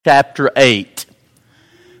chapter 8.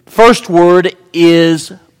 First word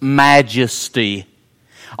is majesty.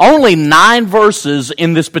 Only 9 verses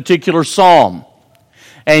in this particular psalm.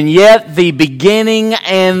 And yet the beginning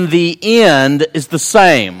and the end is the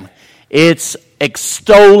same. It's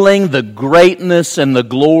extolling the greatness and the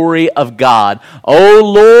glory of God. O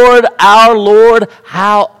Lord, our Lord,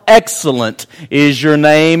 how excellent is your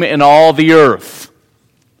name in all the earth.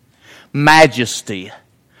 Majesty.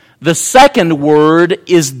 The second word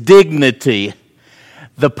is dignity.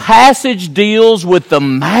 The passage deals with the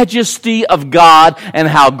majesty of God and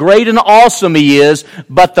how great and awesome He is,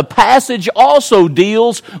 but the passage also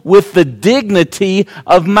deals with the dignity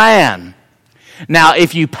of man. Now,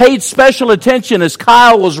 if you paid special attention as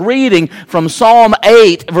Kyle was reading from Psalm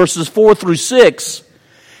 8, verses 4 through 6,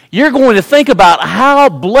 you're going to think about how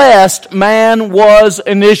blessed man was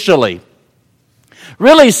initially.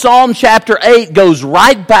 Really, Psalm chapter 8 goes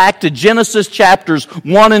right back to Genesis chapters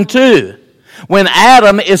 1 and 2, when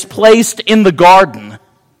Adam is placed in the garden.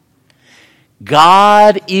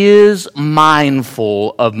 God is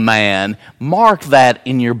mindful of man. Mark that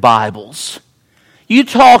in your Bibles. You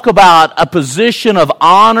talk about a position of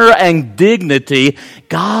honor and dignity.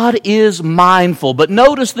 God is mindful. But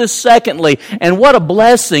notice this secondly, and what a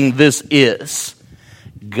blessing this is.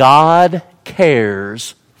 God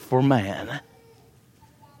cares for man.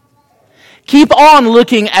 Keep on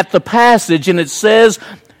looking at the passage, and it says,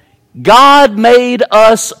 God made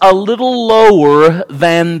us a little lower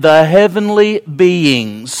than the heavenly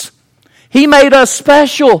beings. He made us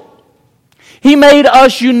special. He made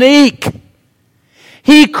us unique.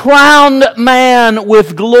 He crowned man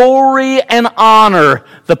with glory and honor,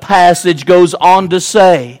 the passage goes on to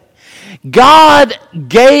say. God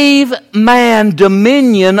gave man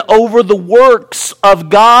dominion over the works of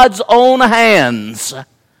God's own hands,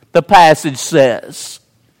 the passage says.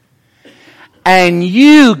 And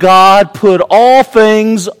you, God, put all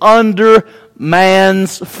things under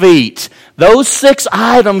man's feet. Those 6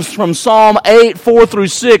 items from Psalm 8, 4 through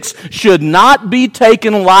 6 should not be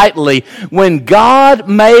taken lightly. When God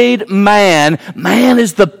made man, man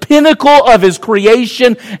is the pinnacle of His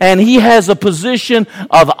creation, and He has a position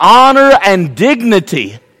of honor and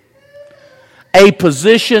dignity. A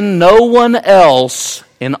position no one else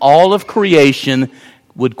in all of creation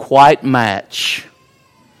would quite match.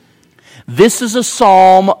 This is a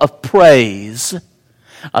psalm of praise,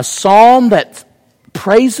 a psalm that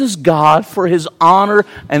praises God for His honor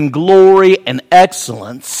and glory and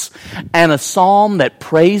excellence, and a psalm that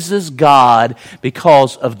praises God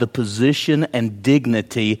because of the position and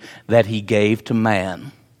dignity that He gave to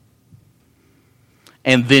man.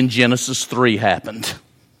 And then Genesis 3 happened.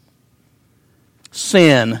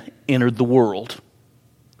 Sin entered the world.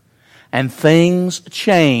 And things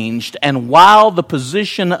changed. And while the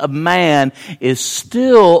position of man is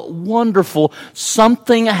still wonderful,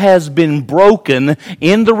 something has been broken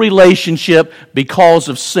in the relationship because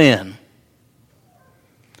of sin.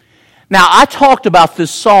 Now, I talked about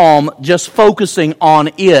this psalm just focusing on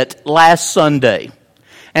it last Sunday.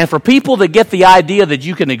 And for people that get the idea that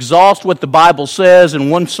you can exhaust what the Bible says in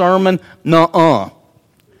one sermon, nuh-uh.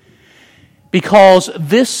 Because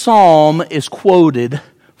this psalm is quoted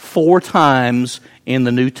 4 times in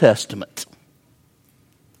the New Testament.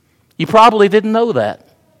 You probably didn't know that.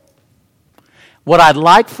 What I'd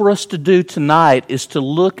like for us to do tonight is to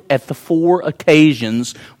look at the 4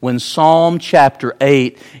 occasions when Psalm chapter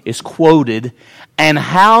 8 is quoted and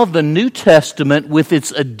how the New Testament, with its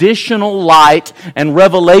additional light and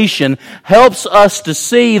revelation, helps us to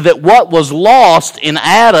see that what was lost in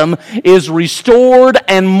Adam is restored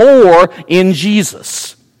and more in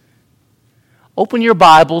Jesus. Open your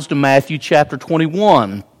Bibles to Matthew chapter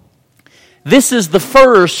 21. This is the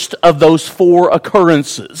first of those 4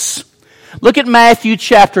 occurrences. Look at Matthew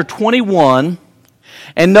chapter 21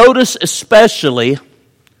 and notice especially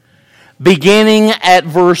beginning at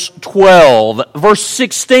verse 12. Verse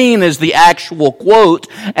 16 is the actual quote,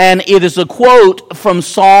 and it is a quote from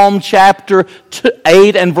Psalm chapter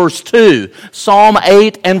 8 and verse 2. Psalm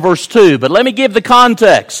 8 and verse 2. But let me give the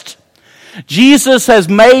context. Jesus has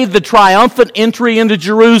made the triumphant entry into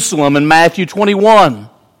Jerusalem in Matthew 21.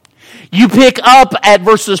 You pick up at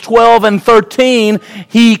verses 12 and 13,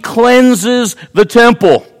 He cleanses the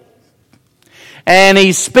temple. And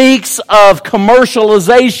He speaks of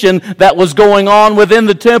commercialization that was going on within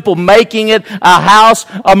the temple, making it a house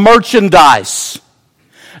of merchandise.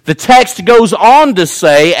 The text goes on to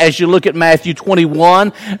say, as you look at Matthew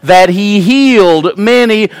 21, that He healed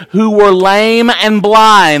many who were lame and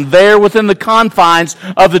blind there within the confines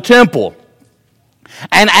of the temple.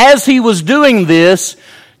 And as He was doing this,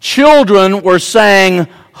 children were saying,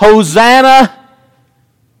 Hosanna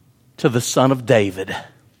to the Son of David.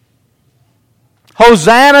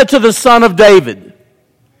 Hosanna to the Son of David.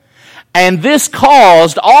 And this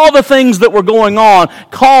caused, all the things that were going on,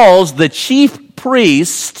 caused the chief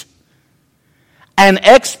priest and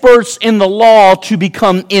experts in the law to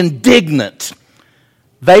become indignant.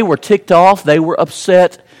 They were ticked off, they were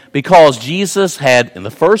upset, because Jesus had, in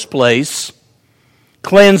the first place,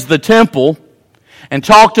 cleansed the temple and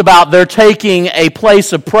talked about their taking a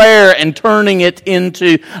place of prayer and turning it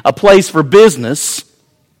into a place for business.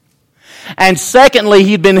 And secondly,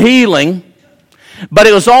 he'd been healing, but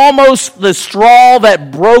it was almost the straw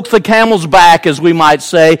that broke the camel's back, as we might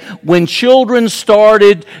say, when children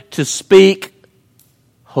started to speak,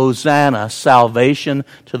 Hosanna, salvation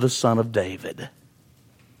to the Son of David.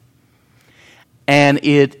 And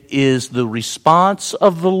it is the response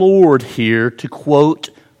of the Lord here to quote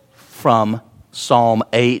from Psalm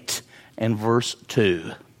 8 and verse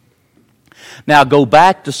 2. Now go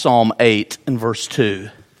back to Psalm 8 and verse 2.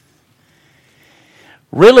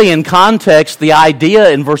 Really, in context, the idea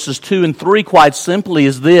in verses 2 and 3 quite simply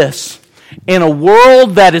is this. In a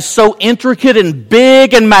world that is so intricate and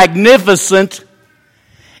big and magnificent,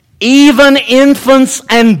 even infants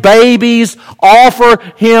and babies offer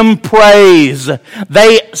Him praise.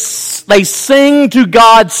 They sing to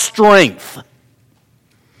God's strength.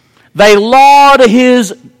 They laud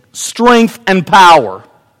His strength and power.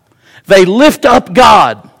 They lift up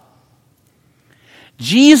God.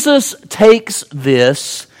 Jesus takes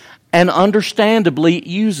this and understandably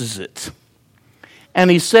uses it. And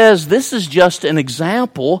He says this is just an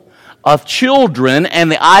example of children,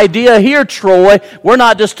 and the idea here, Troy, we're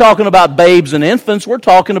not just talking about babes and infants, we're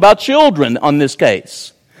talking about children on this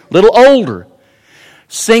case. A little older.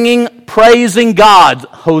 Singing, praising God,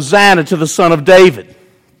 Hosanna to the Son of David.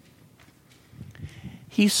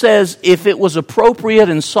 He says if it was appropriate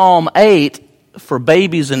in Psalm 8 for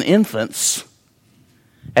babies and infants,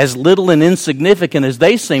 as little and insignificant as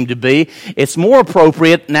they seem to be, it's more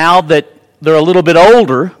appropriate now that they're a little bit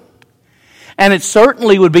older. And it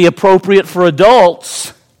certainly would be appropriate for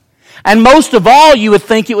adults. And most of all, you would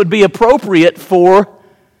think it would be appropriate for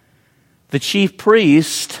the chief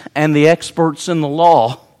priest and the experts in the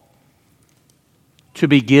law to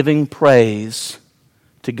be giving praise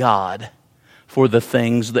to God for the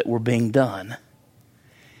things that were being done.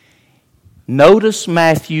 Notice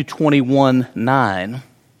Matthew 21:9.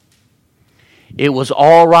 It was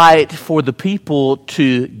all right for the people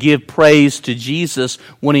to give praise to Jesus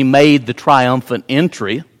when He made the triumphant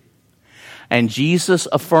entry. And Jesus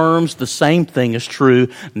affirms the same thing is true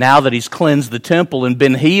now that He's cleansed the temple and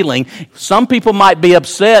been healing. Some people might be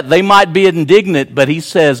upset, they might be indignant, but He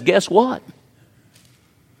says, guess what?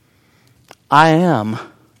 I am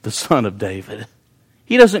the Son of David.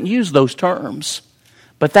 He doesn't use those terms,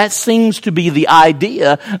 but that seems to be the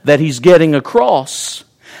idea that He's getting across.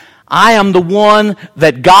 I am the one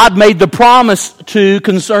that God made the promise to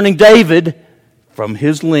concerning David. From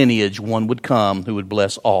his lineage, one would come who would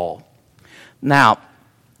bless all. Now,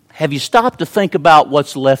 have you stopped to think about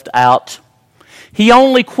what's left out? He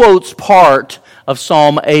only quotes part of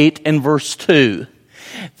Psalm 8 and verse 2.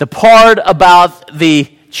 The part about the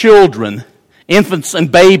children, infants and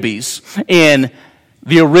babies, in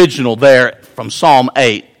the original there from Psalm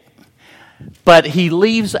 8. But he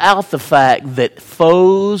leaves out the fact that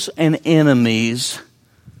foes and enemies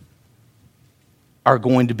are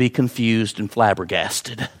going to be confused and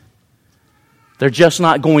flabbergasted. They're just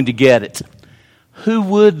not going to get it. Who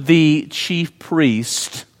would the chief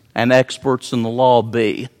priest and experts in the law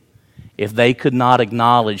be if they could not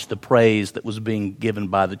acknowledge the praise that was being given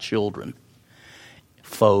by the children?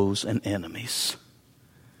 Foes and enemies.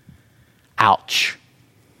 Ouch.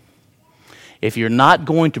 If you're not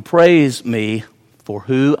going to praise me for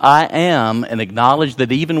who I am and acknowledge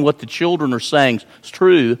that even what the children are saying is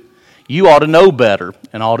true, you ought to know better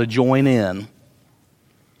and ought to join in.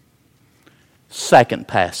 Second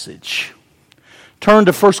passage. Turn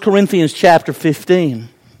to 1 Corinthians chapter 15.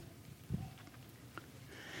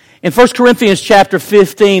 In 1 Corinthians chapter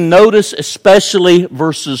 15, notice especially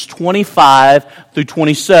verses 25 through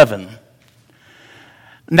 27.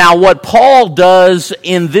 Now, what Paul does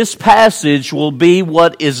in this passage will be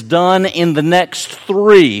what is done in the next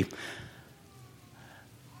three.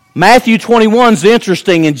 Matthew 21 is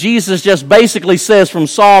interesting, and Jesus just basically says from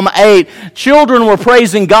Psalm 8, children were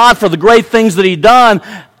praising God for the great things that He'd done.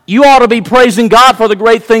 You ought to be praising God for the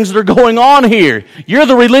great things that are going on here. You're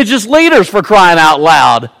the religious leaders, for crying out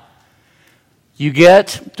loud. You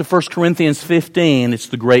get to 1 Corinthians 15, it's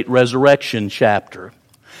the great resurrection chapter.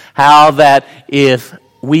 How that if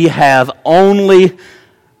we have only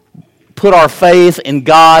put our faith in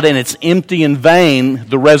God and it's empty and vain,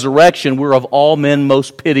 the resurrection, we're of all men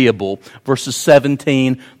most pitiable. Verses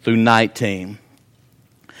 17 through 19.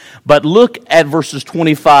 But look at verses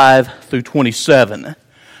 25 through 27.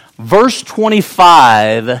 Verse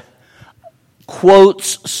 25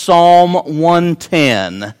 quotes Psalm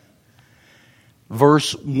 110,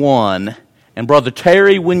 verse 1. And Brother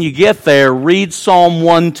Terry, when you get there, read Psalm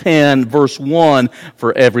 110, verse 1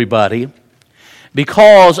 for everybody.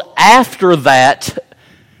 Because after that,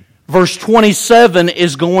 verse 27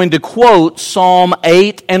 is going to quote Psalm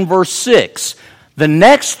 8 and verse 6. The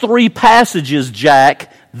next three passages,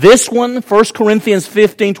 Jack, this one, 1 Corinthians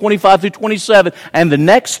 15, 25 through 27, and the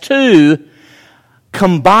next two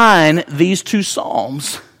combine these two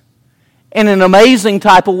psalms in an amazing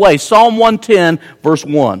type of way. Psalm 110, verse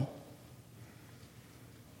 1.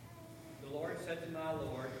 The Lord said to my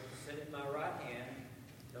Lord, sit at my right hand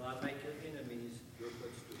till I make your enemies your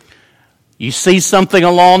footstool. You see something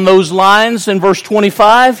along those lines in verse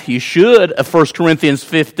 25? You should, of 1 Corinthians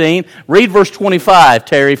 15. Read verse 25,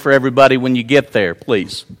 Terry, for everybody when you get there,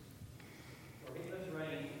 please.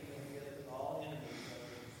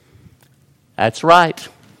 That's right.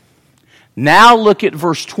 Now look at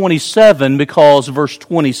verse 27, because verse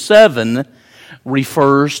 27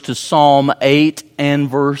 refers to Psalm 8 and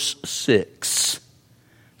verse 6.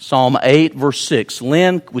 Psalm 8, verse 6.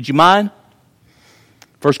 Lynn, would you mind?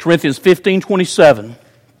 1 Corinthians 15, 27.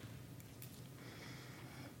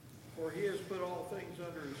 For he has put all things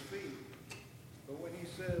under his feet. But when he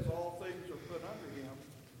says all things are put under him,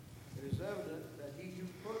 it is evident that he who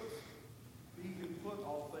put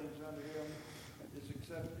all things under him is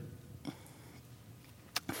accepted.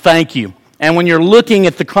 Thank you. And when you're looking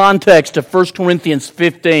at the context of 1 Corinthians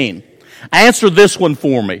 15, answer this one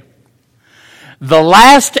for me. The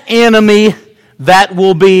last enemy that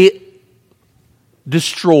will be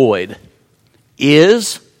destroyed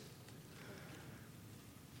is,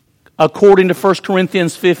 according to 1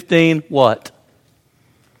 Corinthians 15, what?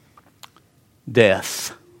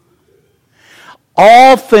 Death.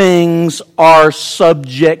 All things are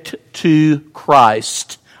subject to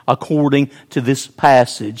Christ, according to this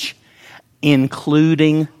passage,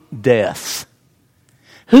 including death.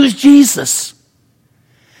 Who's Jesus?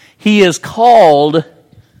 He is called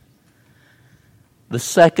the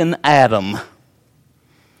second Adam.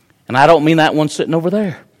 And I don't mean that one sitting over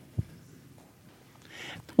there.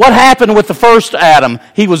 What happened with the first Adam?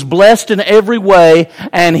 He was blessed in every way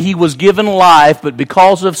and he was given life, but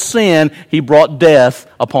because of sin, he brought death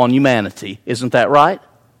upon humanity. Isn't that right?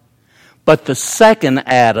 But the second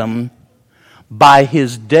Adam, by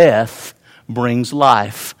his death, brings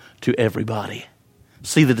life to everybody.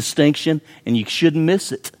 See the distinction? And you shouldn't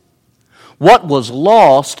miss it. What was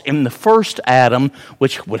lost in the first Adam,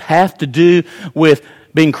 which would have to do with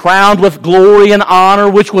being crowned with glory and honor,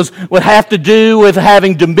 which would have to do with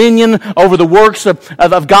having dominion over the works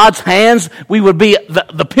of God's hands. We would be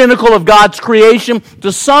the pinnacle of God's creation.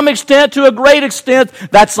 To some extent, to a great extent,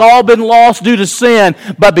 that's all been lost due to sin.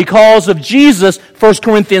 But because of Jesus, 1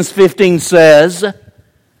 Corinthians 15 says,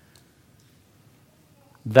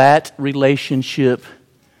 that relationship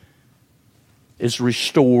is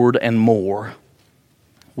restored and more.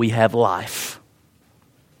 We have life.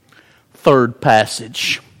 Third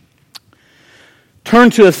passage.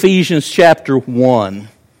 Turn to Ephesians chapter 1.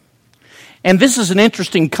 And this is an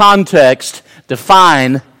interesting context to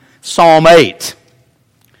find Psalm 8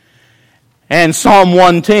 and Psalm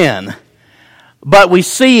 110. But we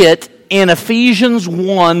see it in Ephesians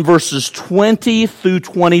 1 verses 20 through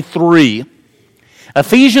 23.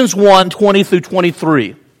 Ephesians 1, 20 through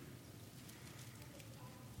 23.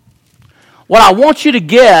 What I want you to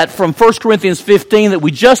get from 1 Corinthians 15 that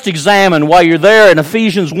we just examined while you're there in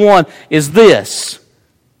Ephesians 1 is this.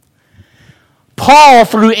 Paul,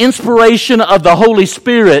 through inspiration of the Holy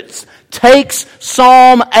Spirit, takes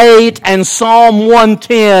Psalm 8 and Psalm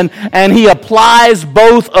 110 and he applies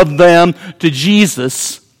both of them to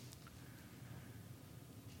Jesus.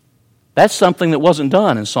 That's something that wasn't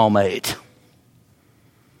done in Psalm 8.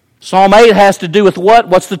 Psalm 8 has to do with what?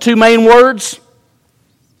 What's the two main words?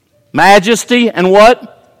 Majesty and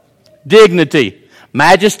what? Dignity.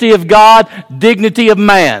 Majesty of God, dignity of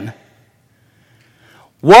man.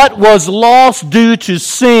 What was lost due to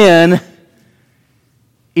sin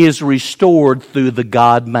is restored through the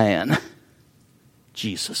God-man,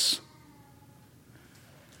 Jesus.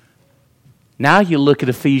 Now you look at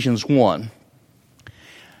Ephesians 1.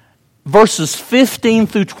 Verses 15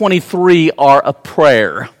 through 23 are a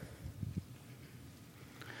prayer.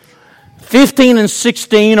 15 and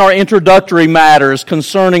 16 are introductory matters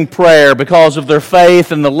concerning prayer because of their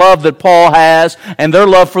faith and the love that Paul has and their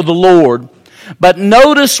love for the Lord. But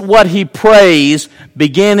notice what he prays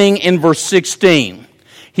beginning in verse 16.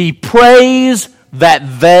 He prays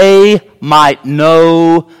that they might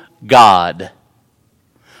know God.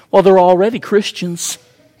 Well, they're already Christians.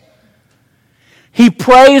 He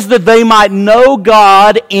prays that they might know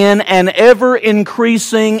God in an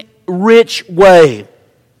ever-increasing rich way.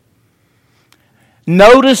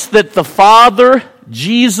 Notice that the Father,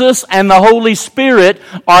 Jesus, and the Holy Spirit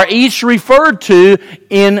are each referred to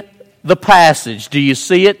in the passage. Do you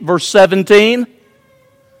see it? Verse 17.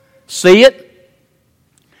 See it?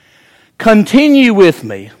 Continue with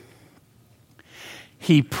me.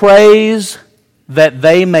 He prays that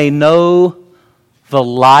they may know the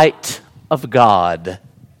light of God.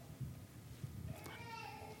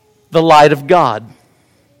 The light of God.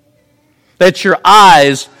 That your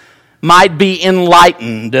eyes might be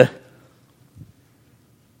enlightened.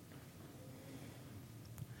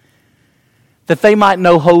 That they might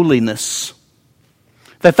know holiness.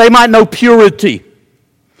 That they might know purity.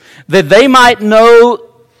 That they might know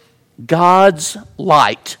God's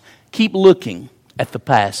light. Keep looking at the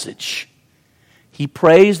passage. He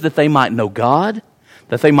prays that they might know God,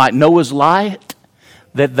 that they might know His light,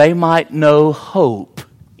 that they might know hope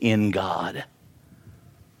in God.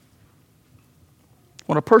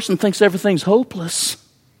 When a person thinks everything's hopeless,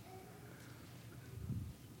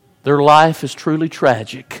 their life is truly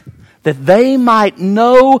tragic. That they might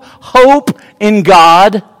know hope in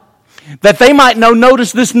God, that they might know,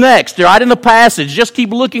 notice this next, right in the passage, just keep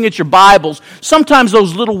looking at your Bibles. Sometimes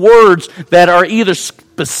those little words that are either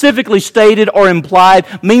specifically stated or implied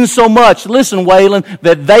mean so much. Listen, Waylon,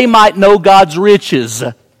 that they might know God's riches.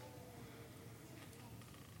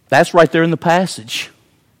 That's right there in the passage.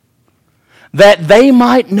 That they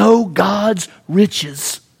might know God's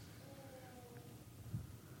riches.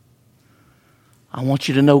 I want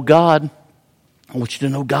you to know God. I want you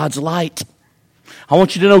to know God's light. I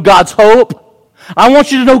want you to know God's hope. I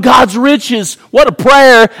want you to know God's riches. What a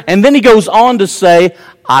prayer. And then he goes on to say,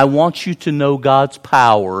 I want you to know God's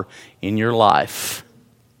power in your life.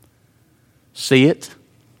 See it?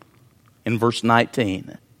 In verse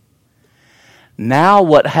 19. Now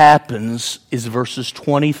what happens is verses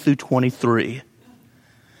 20 through 23.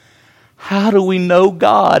 How do we know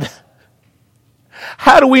God?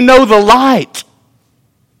 How do we know the light?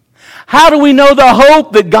 How do we know the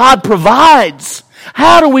hope that God provides?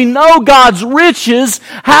 How do we know God's riches?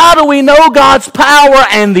 How do we know God's power?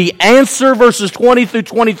 And the answer, verses 20 through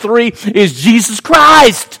 23, is Jesus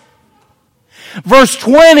Christ. Verse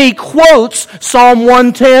 20 quotes Psalm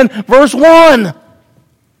 110, verse 1.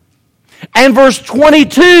 And verse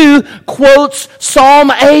 22 quotes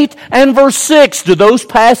Psalm 8 and verse 6. Do those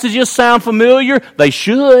passages sound familiar? They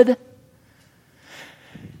should.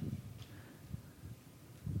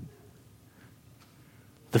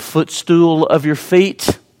 The footstool of your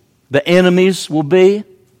feet, the enemies will be.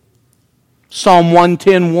 Psalm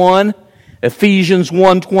 110:1, Ephesians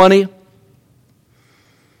 1:20.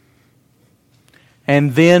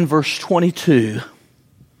 And then verse 22,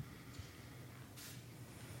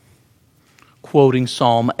 quoting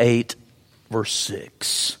Psalm 8, verse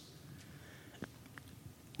 6.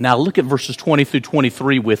 Now look at verses 20 through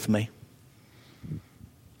 23 with me.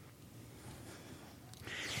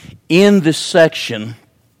 In this section,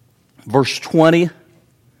 verse 20,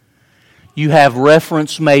 you have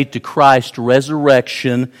reference made to Christ's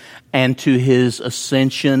resurrection and to His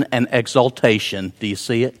ascension and exaltation. Do you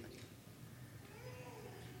see it?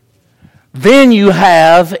 Then you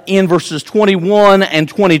have, in verses 21 and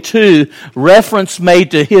 22, reference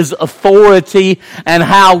made to His authority and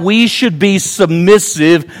how we should be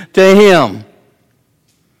submissive to Him.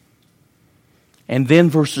 And then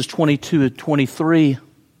verses 22 and 23,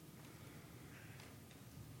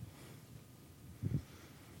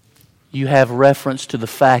 you have reference to the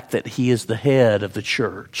fact that He is the head of the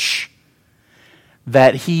church.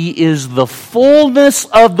 That He is the fullness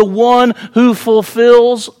of the one who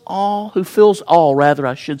fulfills all,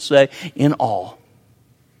 in all.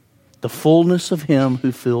 The fullness of Him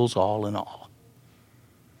who fills all in all.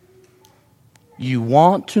 You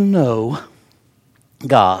want to know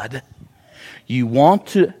God. You want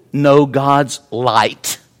to know God's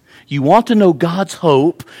light. You want to know God's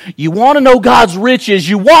hope. You want to know God's riches.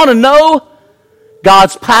 You want to know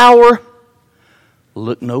God's power.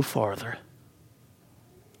 Look no farther.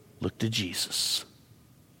 Look to Jesus.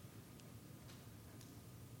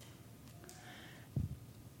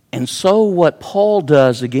 And so what Paul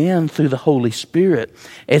does again through the Holy Spirit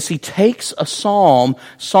is he takes a psalm,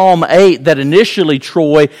 Psalm 8, that initially,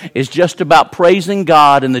 Troy, is just about praising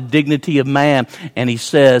God and the dignity of man. And he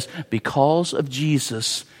says, because of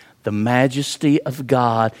Jesus, the majesty of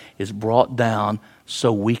God is brought down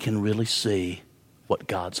so we can really see what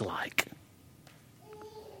God's like.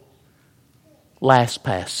 Last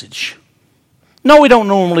passage. No, we don't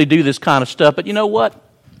normally do this kind of stuff, but you know what?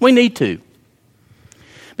 We need to.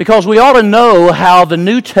 Because we ought to know how the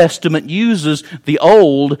New Testament uses the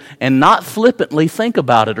Old and not flippantly think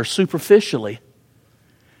about it or superficially.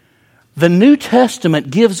 The New Testament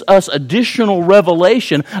gives us additional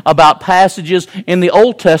revelation about passages in the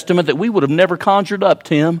Old Testament that we would have never conjured up,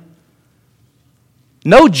 Tim.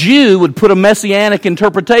 No Jew would put a messianic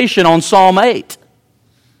interpretation on Psalm 8.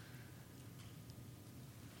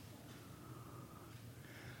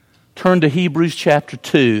 Turn to Hebrews chapter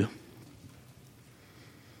 2.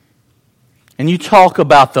 And you talk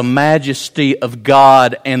about the majesty of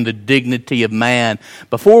God and the dignity of man.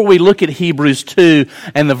 Before we look at Hebrews 2,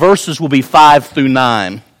 and the verses will be 5 through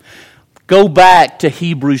 9, go back to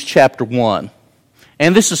Hebrews chapter 1.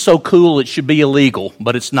 And this is so cool it should be illegal,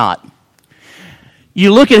 but it's not.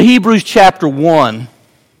 You look at Hebrews chapter 1.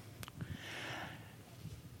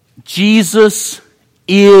 Jesus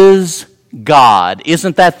is God.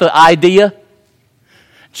 Isn't that the idea?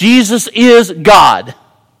 Jesus is God.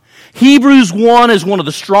 Hebrews 1 is one of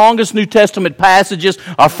the strongest New Testament passages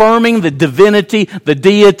affirming the divinity, the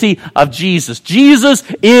deity of Jesus. Jesus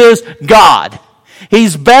is God.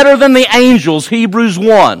 He's better than the angels, Hebrews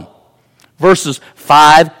 1, verses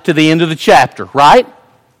 5 to the end of the chapter, right?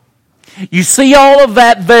 You see all of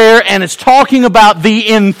that there, and it's talking about the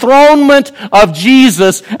enthronement of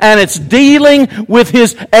Jesus, and it's dealing with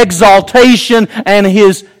His exaltation and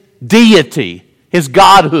His deity, His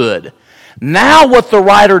godhood. Now what the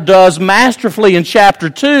writer does masterfully in chapter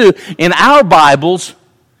 2 in our Bibles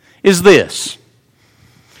is this.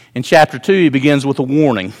 In chapter 2 he begins with a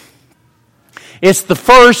warning. It's the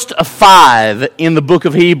first of 5 in the book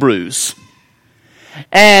of Hebrews.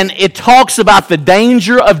 And it talks about the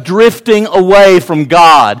danger of drifting away from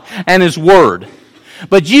God and His Word.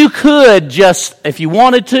 But you could just, if you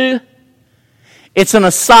wanted to, it's an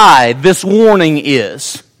aside, this warning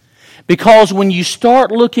is. Because when you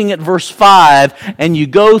start looking at verse 5 and you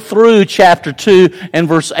go through chapter 2 and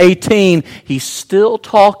verse 18, he's still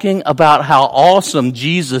talking about how awesome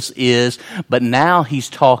Jesus is, but now he's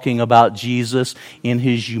talking about Jesus in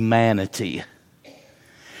His humanity.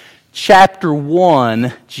 Chapter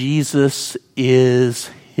 1, Jesus is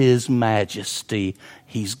His majesty.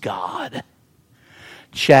 He's God.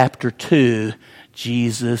 Chapter 2,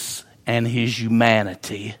 Jesus and His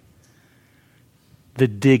humanity. The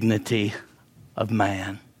dignity of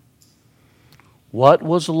man. What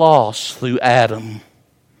was lost through Adam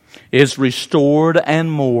is restored and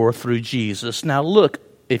more through Jesus. Now look,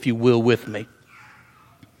 if you will, with me.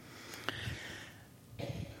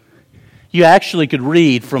 You actually could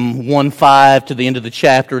read from 1:5 to the end of the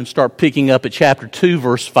chapter and start picking up at chapter 2,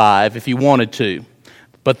 verse 5, if you wanted to.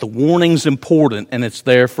 But the warning's important, and it's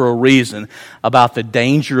there for a reason, about the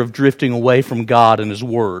danger of drifting away from God and His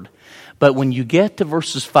Word. But when you get to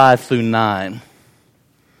verses 5 through 9,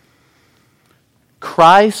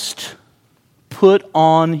 Christ put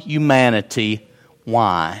on humanity.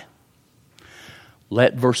 Why?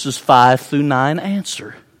 Let verses 5 through 9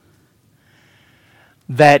 answer.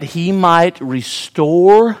 That He might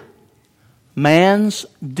restore man's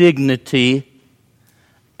dignity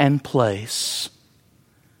and place.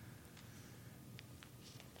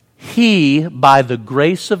 He, by the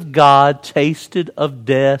grace of God, tasted of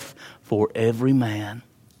death for every man.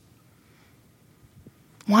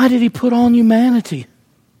 Why did He put on humanity?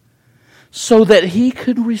 So that He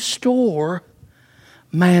could restore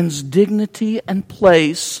man's dignity and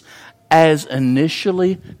place as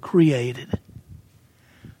initially created.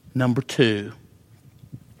 Number 2.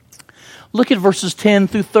 Look at verses 10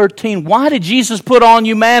 through 13. Why did Jesus put on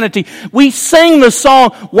humanity? We sing the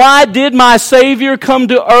song, "Why did my Savior come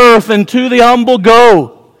to earth and to the humble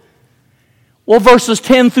go?" Well, verses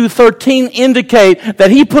 10 through 13 indicate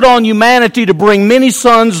that He put on humanity to bring many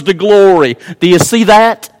sons to glory. Do you see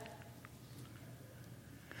that?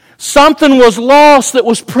 Something was lost that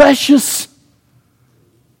was precious.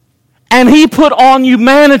 And He put on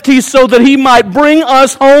humanity so that He might bring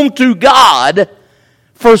us home to God.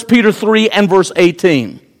 1 Peter 3 and verse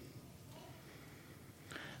 18.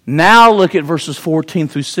 Now look at verses 14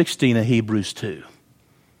 through 16 of Hebrews 2.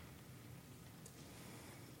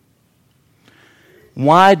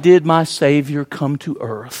 Why did my Savior come to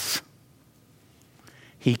earth?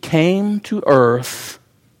 He came to earth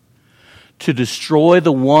to destroy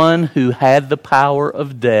the one who had the power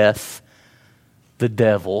of death, the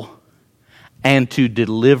devil, and to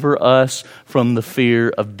deliver us from the fear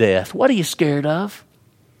of death. What are you scared of?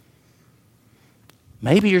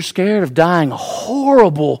 Maybe you're scared of dying a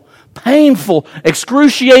horrible, painful,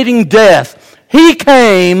 excruciating death. He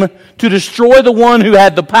came to destroy the one who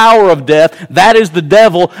had the power of death, that is the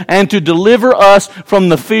devil, and to deliver us from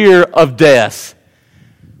the fear of death.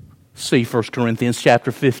 See 1 Corinthians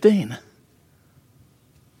chapter 15.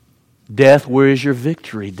 Death, where is your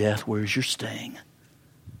victory? Death, where is your sting?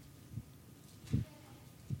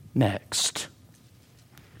 Next,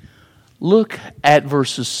 look at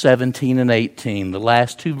verses 17 and 18, the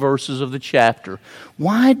last two verses of the chapter.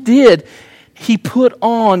 Why did he put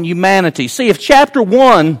on humanity? See, if chapter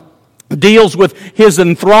 1 deals with his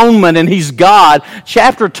enthronement and he's God,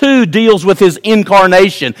 chapter 2 deals with his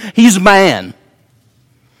incarnation. He's man.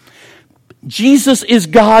 Jesus is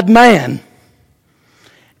God-man.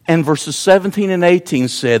 And verses 17 and 18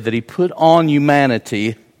 said that he put on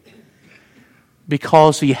humanity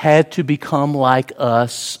because he had to become like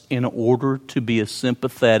us in order to be a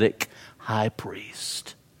sympathetic high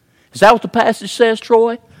priest. Is that what the passage says,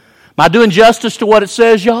 Troy? Am I doing justice to what it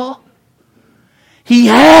says, y'all? He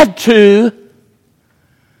had to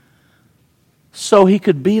so he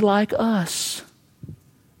could be like us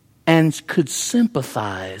and could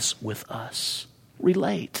sympathize with us,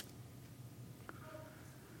 relate.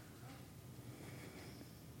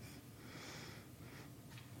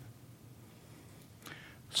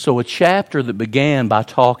 So a chapter that began by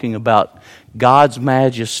talking about God's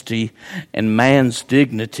majesty and man's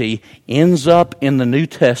dignity ends up in the New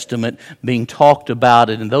Testament being talked about.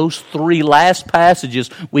 And in those three last passages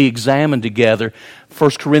we examined together,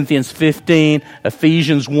 1 Corinthians 15,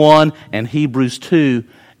 Ephesians 1, and Hebrews 2,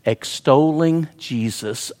 extolling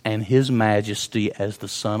Jesus and His majesty as the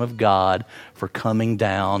Son of God for coming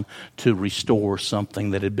down to restore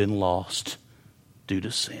something that had been lost due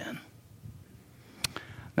to sin.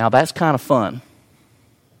 Now that's kind of fun.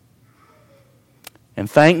 And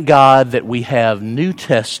thank God that we have New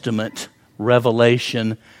Testament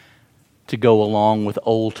revelation to go along with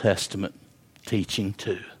Old Testament teaching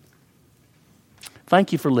too.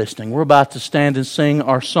 Thank you for listening. We're about to stand and sing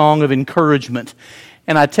our song of encouragement.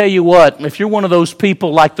 And I tell you what, if you're one of those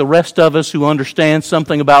people like the rest of us who understand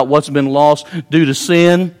something about what's been lost due to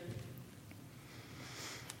sin,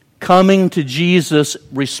 coming to Jesus,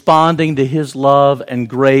 responding to His love and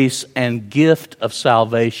grace and gift of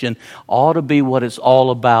salvation ought to be what it's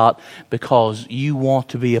all about, because you want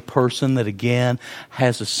to be a person that again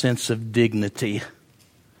has a sense of dignity.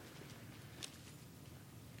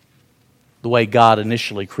 The way God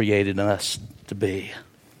initially created us to be.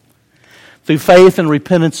 Through faith and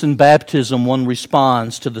repentance and baptism, one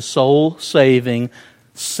responds to the soul-saving,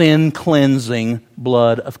 sin-cleansing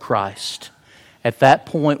blood of Christ. At that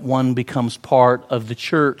point, one becomes part of the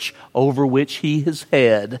church over which he is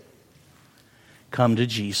head. Come to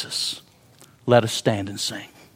Jesus. Let us stand and sing.